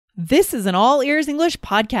This is an All Ears English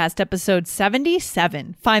podcast, episode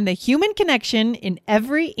 77. Find the human connection in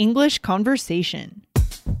every English conversation.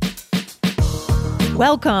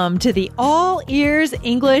 Welcome to the All Ears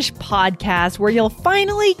English podcast, where you'll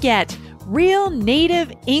finally get real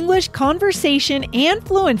native English conversation and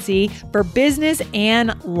fluency for business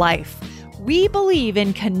and life. We believe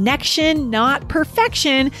in connection, not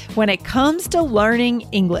perfection, when it comes to learning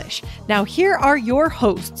English. Now, here are your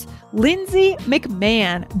hosts, Lindsay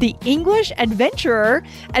McMahon, the English adventurer,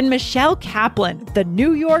 and Michelle Kaplan, the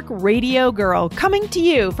New York radio girl, coming to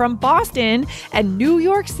you from Boston and New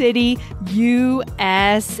York City,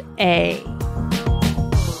 USA.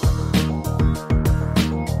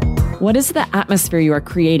 What is the atmosphere you are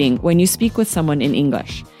creating when you speak with someone in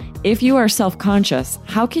English? If you are self-conscious,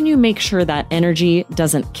 how can you make sure that energy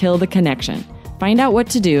doesn't kill the connection? Find out what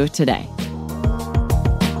to do today.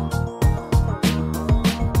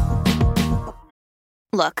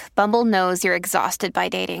 Look, Bumble knows you're exhausted by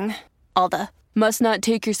dating. All the must not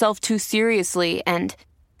take yourself too seriously and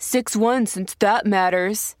 6'1" since that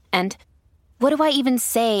matters. And what do I even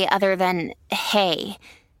say other than hey?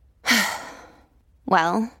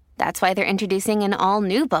 Well, that's why they're introducing an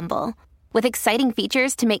all-new Bumble with exciting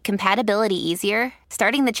features to make compatibility easier,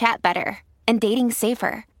 starting the chat better, and dating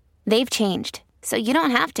safer. They've changed, so you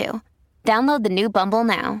don't have to. Download the new Bumble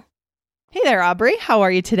now. Hey there, Aubrey. How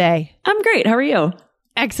are you today? I'm great. How are you?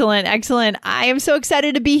 Excellent, excellent. I am so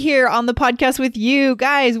excited to be here on the podcast with you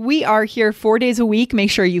guys. We are here 4 days a week.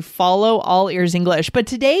 Make sure you follow All Ears English. But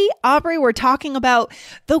today, Aubrey, we're talking about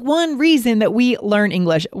the one reason that we learn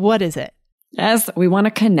English. What is it? Yes, we want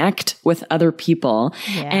to connect with other people.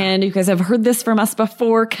 Yeah. And you guys have heard this from us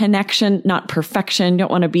before, connection, not perfection.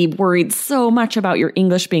 Don't want to be worried so much about your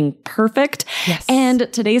English being perfect. Yes.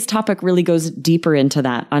 And today's topic really goes deeper into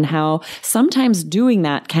that, on how sometimes doing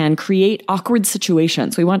that can create awkward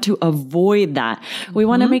situations. We want to avoid that. We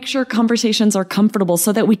want to make sure conversations are comfortable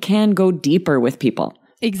so that we can go deeper with people.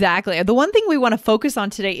 Exactly. The one thing we want to focus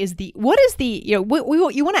on today is you want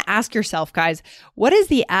to ask yourself, guys, what is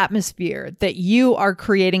the atmosphere that you are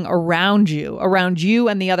creating around you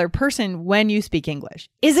and the other person when you speak English?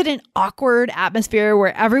 Is it an awkward atmosphere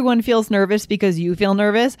where everyone feels nervous because you feel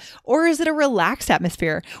nervous? Or is it a relaxed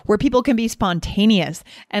atmosphere where people can be spontaneous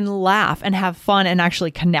and laugh and have fun and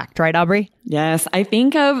actually connect, right, Aubrey? Yes.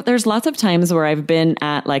 There's lots of times where I've been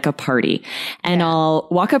at like a party and I'll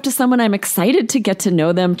walk up to someone I'm excited to get to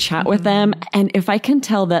know them, chat with them. And if I can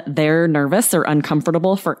tell that they're nervous or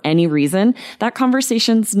uncomfortable for any reason, that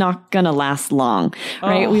conversation's not going to last long,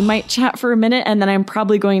 right? We might chat for a minute and then I'm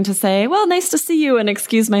probably going to say, well, nice to see you, and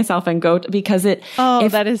excuse myself and go, because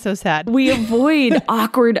that is so sad. We avoid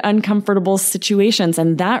awkward, uncomfortable situations.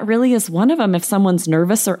 And that really is one of them. If someone's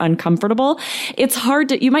nervous or uncomfortable, it's hard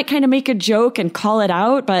to, you might kind of make a joke and call it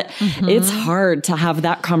out, but it's hard to have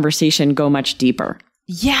that conversation go much deeper.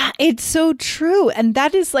 Yeah, it's so true. And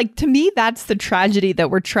that is to me, that's the tragedy that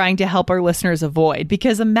we're trying to help our listeners avoid.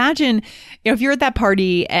 Because imagine, if you're at that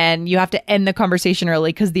party and you have to end the conversation early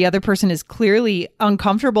because the other person is clearly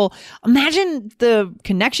uncomfortable. Imagine the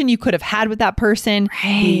connection you could have had with that person,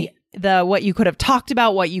 right? What you could have talked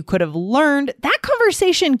about, what you could have learned. That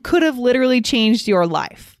conversation could have literally changed your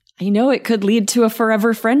life. I know it could lead to a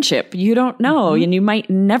forever friendship. You don't know, and you might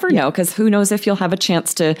never know, because who knows if you'll have a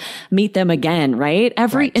chance to meet them again, right?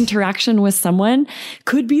 Every interaction with someone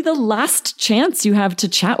could be the last chance you have to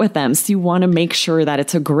chat with them. So you want to make sure that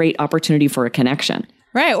it's a great opportunity for a connection.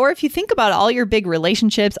 Right. Or if you think about all your big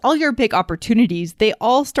relationships, all your big opportunities, they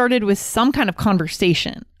all started with some kind of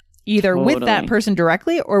conversation. Either with that person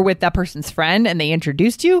directly or with that person's friend and they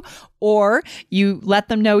introduced you, or you let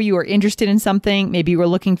them know you were interested in something. Maybe you were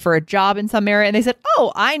looking for a job in some area and they said,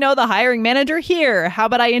 oh, I know the hiring manager here. How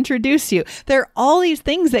about I introduce you? There are all these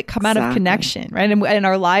things that come out of connection, right? And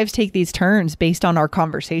our lives take these turns based on our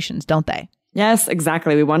conversations, don't they? Yes,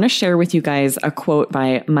 exactly. We want to share with you guys a quote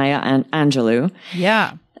by Maya Angelou.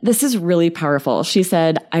 Yeah. This is really powerful. She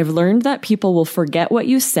said, I've learned that people will forget what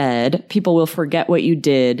you said, people will forget what you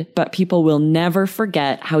did, but people will never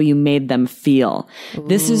forget how you made them feel. Ooh.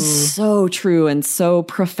 This is so true and so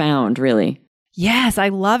profound, really. Yes, I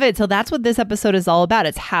love it. So that's what this episode is all about.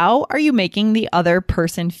 It's how are you making the other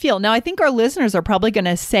person feel? Now, I think our listeners are probably going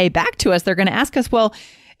to say back to us, they're going to ask us, well,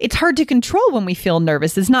 it's hard to control when we feel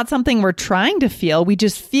nervous. It's not something we're trying to feel. We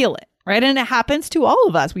just feel it. Right. And it happens to all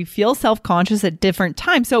of us. We feel self-conscious at different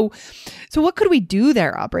times. So what could we do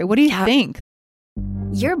there, Aubrey? What do you think?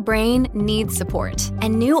 Your brain needs support,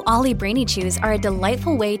 and new Ollie Brainy Chews are a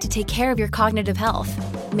delightful way to take care of your cognitive health.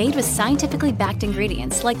 Made with scientifically backed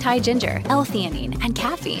ingredients like Thai ginger, L-theanine, and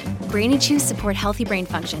caffeine, Brainy Chews support healthy brain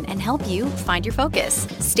function and help you find your focus,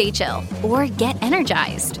 stay chill, or get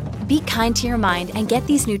energized. Be kind to your mind and get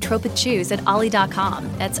these nootropic chews at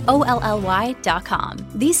ollie.com. That's OLLY.com.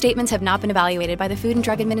 These statements have not been evaluated by the Food and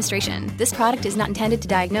Drug Administration. This product is not intended to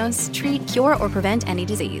diagnose, treat, cure, or prevent any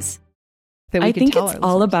disease. I think it's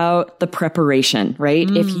all about the preparation, right?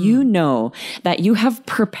 If you know that you have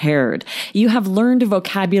prepared, you have learned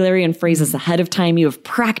vocabulary and phrases ahead of time, you have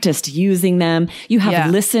practiced using them, you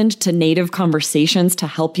have listened to native conversations to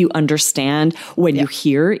help you understand when you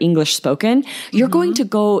hear English spoken, you're going to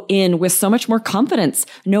go in with so much more confidence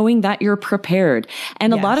knowing that you're prepared.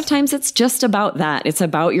 And a lot of times it's just about that. It's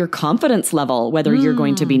about your confidence level, whether you're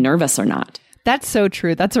going to be nervous or not. That's so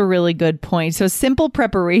true. That's a really good point. So simple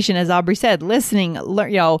preparation, as Aubrey said, listening,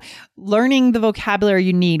 learning the vocabulary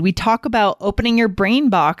you need. We talk about opening your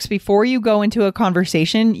brain box before you go into a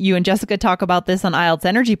conversation. You and Jessica talk about this on IELTS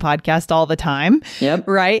Energy podcast all the time. Yep.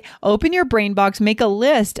 Right? Open your brain box, make a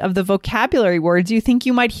list of the vocabulary words you think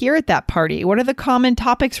you might hear at that party. What are the common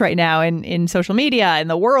topics right now in social media, in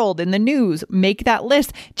the world, in the news? Make that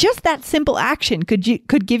list. Just that simple action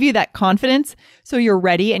could give you that confidence so you're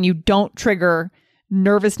ready and you don't trigger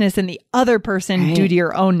nervousness in the other person due to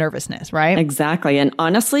your own nervousness, right? Exactly. And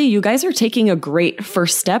honestly, you guys are taking a great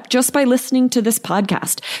first step just by listening to this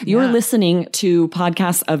podcast. You're listening to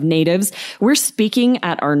podcasts of natives. We're speaking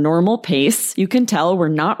at our normal pace. You can tell we're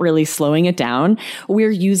not really slowing it down. We're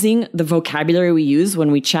using the vocabulary we use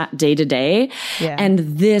when we chat day to day. And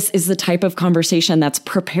this is the type of conversation that's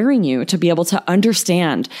preparing you to be able to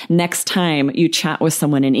understand next time you chat with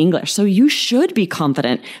someone in English. So you should be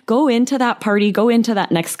confident. Go into that party, go into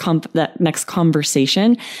that next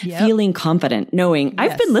conversation, feeling confident, knowing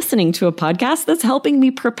I've been listening to a podcast that's helping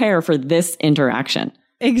me prepare for this interaction.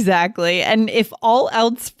 Exactly. And if all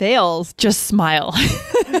else fails, just smile.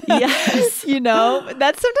 Yes.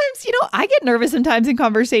 That's sometimes, I get nervous sometimes in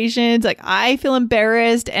conversations. Like I feel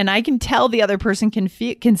embarrassed and I can tell the other person can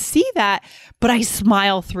see that, but I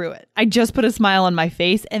smile through it. I just put a smile on my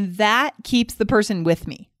face and that keeps the person with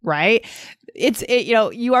me, right?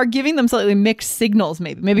 You are giving them slightly mixed signals.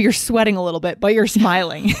 Maybe you're sweating a little bit, but you're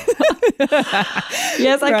smiling.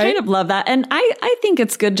 Yes, I kind of love that. And I think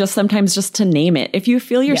it's good just sometimes just to name it. If you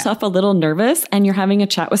feel yourself a little nervous and you're having a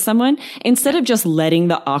chat with someone, instead of just letting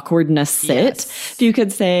the awkwardness sit, you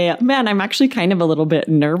could say, man, I'm actually kind of a little bit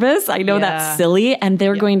nervous. I know that's silly. And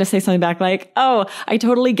they're going to say something back like, oh, I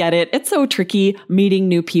totally get it. It's so tricky meeting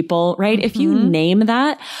new people, right? If you name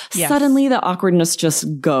that, suddenly the awkwardness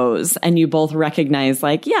just goes and you both recognize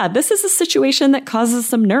like, yeah, this is a situation that causes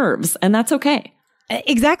some nerves and that's okay.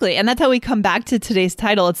 Exactly. And that's how we come back to today's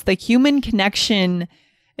title. It's the human connection.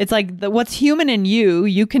 It's like what's human in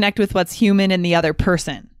you connect with what's human in the other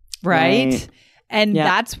person. Right. And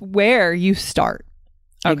that's where you start.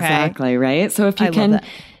 Okay? Exactly. Right. So if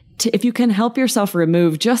you can help yourself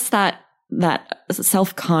remove just that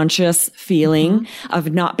self-conscious feeling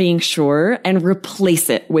of not being sure and replace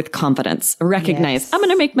it with confidence. Recognize, I'm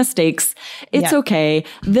going to make mistakes. It's okay.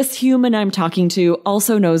 This human I'm talking to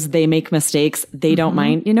also knows they make mistakes. They don't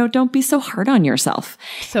mind. Don't be so hard on yourself.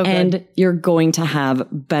 So good. And you're going to have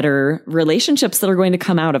better relationships that are going to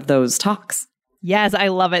come out of those talks. Yes, I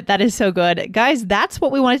love it. That is so good. Guys, that's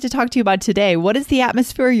what we wanted to talk to you about today. What is the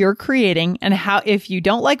atmosphere you're creating? And how, if you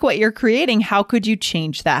don't like what you're creating, how could you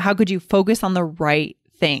change that? How could you focus on the right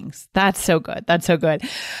things? That's so good. That's so good.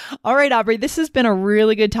 All right, Aubrey, this has been a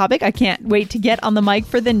really good topic. I can't wait to get on the mic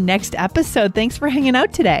for the next episode. Thanks for hanging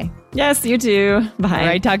out today. Yes, you too. Bye. All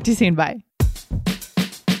right, talk to you soon. Bye.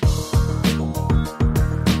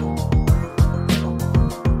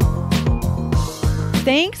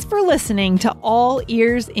 Thanks for listening to All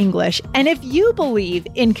Ears English. And if you believe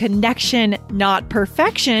in connection, not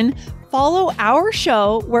perfection, follow our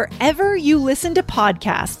show wherever you listen to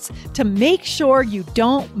podcasts to make sure you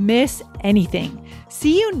don't miss anything.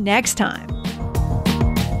 See you next time.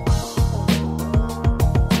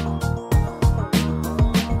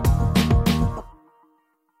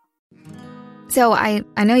 So I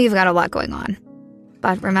know you've got a lot going on,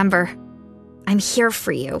 but remember, I'm here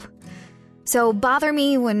for you. So bother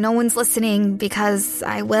me when no one's listening, because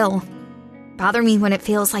I will. Bother me when it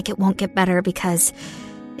feels like it won't get better, because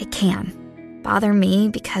it can. Bother me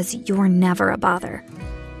because you're never a bother.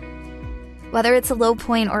 Whether it's a low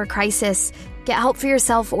point or a crisis, get help for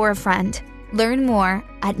yourself or a friend. Learn more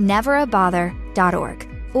at neverabother.org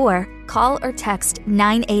or call or text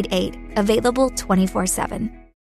 988, available 24/7.